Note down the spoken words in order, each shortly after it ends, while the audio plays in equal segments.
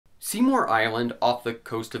Seymour Island off the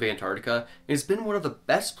coast of Antarctica has been one of the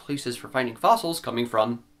best places for finding fossils coming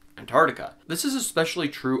from Antarctica. This is especially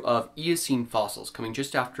true of Eocene fossils coming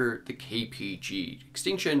just after the KPG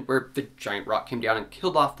extinction, where the giant rock came down and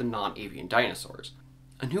killed off the non-avian dinosaurs.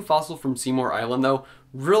 A new fossil from Seymour Island, though,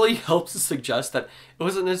 really helps to suggest that it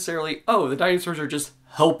wasn't necessarily, oh, the dinosaurs are just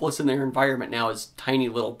helpless in their environment now as tiny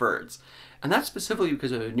little birds. And that's specifically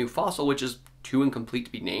because of a new fossil, which is too incomplete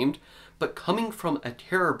to be named, but coming from a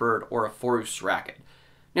terror bird or a forest raccoon.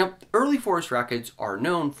 Now, early forest raccoons are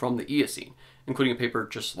known from the Eocene, including a paper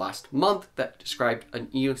just last month that described an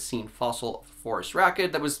Eocene fossil of a forest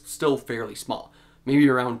raccoon that was still fairly small, maybe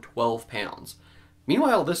around 12 pounds.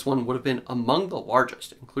 Meanwhile, this one would have been among the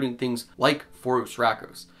largest, including things like forest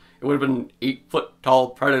raccoons. It would have been an 8-foot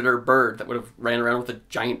tall predator bird that would have ran around with a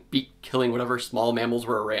giant beak killing whatever small mammals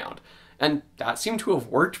were around. And that seemed to have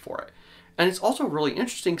worked for it. And it's also really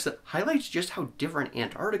interesting because it highlights just how different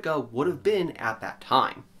Antarctica would have been at that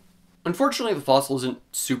time. Unfortunately, the fossil isn't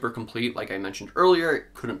super complete, like I mentioned earlier.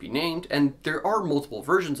 It couldn't be named, and there are multiple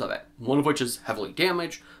versions of it, one of which is heavily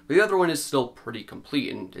damaged, but the other one is still pretty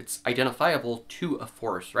complete, and it's identifiable to a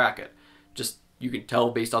forest raccoon. Just, you can tell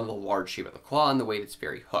based on the large shape of the claw and the way it's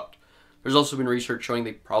very hooked. There's also been research showing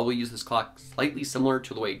they probably use this claw slightly similar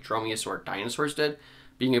to the way dromaeosaur dinosaurs did,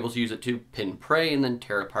 being able to use it to pin prey and then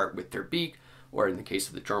tear it apart with their beak, or in the case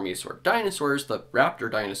of the dromaeosaur dinosaurs, the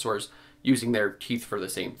Raptor dinosaurs, using their teeth for the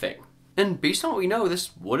same thing. And based on what we know,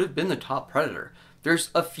 this would have been the top predator.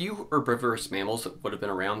 There's a few herbivorous mammals that would have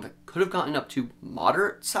been around that could have gotten up to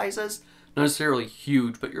moderate sizes, not necessarily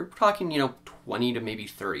huge, but you're talking, 20 to maybe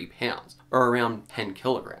 30 pounds, or around 10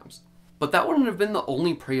 kilograms. But that wouldn't have been the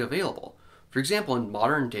only prey available. For example, in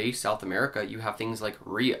modern day South America, you have things like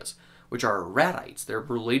rheas, which are ratites. They're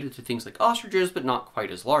related to things like ostriches, but not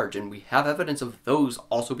quite as large, and we have evidence of those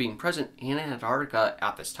also being present in Antarctica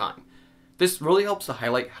at this time. This really helps to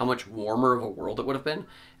highlight how much warmer of a world it would have been,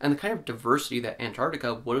 and the kind of diversity that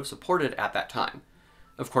Antarctica would have supported at that time.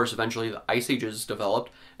 Of course, eventually the ice ages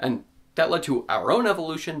developed, and that led to our own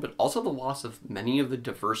evolution, but also the loss of many of the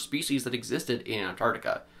diverse species that existed in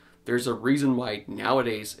Antarctica. There's a reason why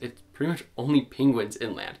nowadays it's pretty much only penguins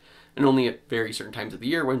inland, and only at very certain times of the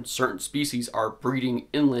year when certain species are breeding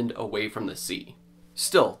inland away from the sea.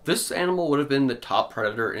 Still, this animal would have been the top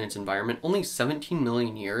predator in its environment only 17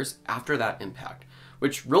 million years after that impact,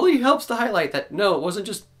 which really helps to highlight that no, it wasn't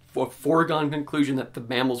just a foregone conclusion that the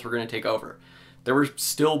mammals were going to take over. There were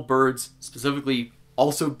still birds, specifically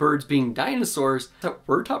also birds being dinosaurs, that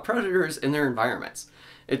were top predators in their environments.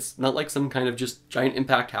 It's not like some kind of just giant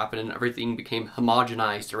impact happened and everything became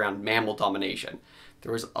homogenized around mammal domination.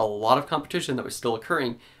 There was a lot of competition that was still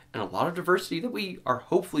occurring, and a lot of diversity that we are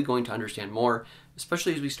hopefully going to understand more,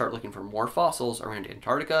 especially as we start looking for more fossils around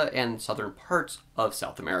Antarctica and southern parts of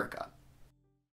South America.